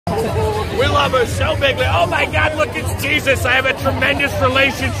love her so bigly. Oh my God, look, it's Jesus. I have a tremendous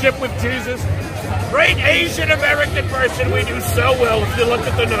relationship with Jesus. Great Asian American person. We do so well if you look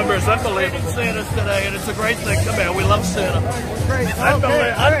at the numbers. Unbelievable. Santa's today, and it's a great thing. Come here, we love Santa. Great.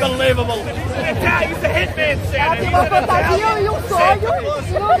 Unbelievable. He's a hitman, Santa.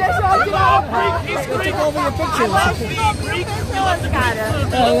 He's Greek. Over your picture. I love the Greek. We love the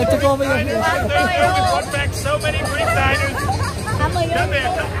Greek. Took over your picture. We brought back so many Greek diners. Come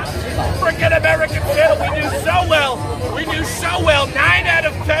here. Freaking American Santa. We do so well. We do so well. 9 out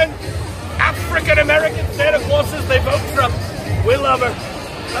of 10. African American Santa Clauses, they vote Trump. We love her.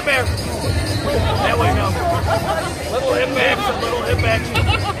 Come here. There we go. Little hip action.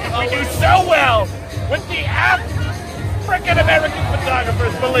 We do so well with the African American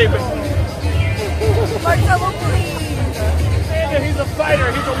photographers, believe it. Marcelo, please. Santa, he's a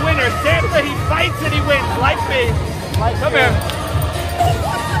fighter, he's a winner. Santa, he fights and he wins, like me. Come here.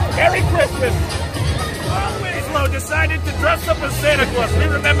 Merry Christmas. Decided to dress up as Santa Claus. We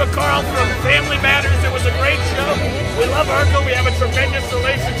remember Carl from Family Matters. It was a great show. We love Urkel. We have a tremendous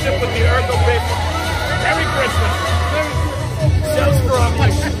relationship with the Urkel people. Merry Christmas. So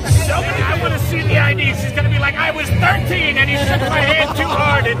strongly. So many. I want to see the ID. She's going to be like, I was 13 and he shook my hand too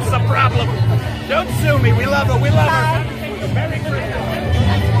hard. It's a problem. Don't sue me. We love her. We love her. Merry Christmas.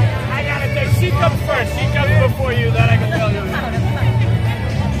 I got to say, she comes first. She comes before you. That I can tell you.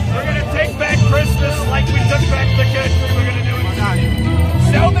 We're going to take back Christmas like we took back the kids. We're going to do it.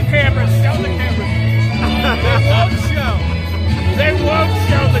 Show the cameras. Show the cameras.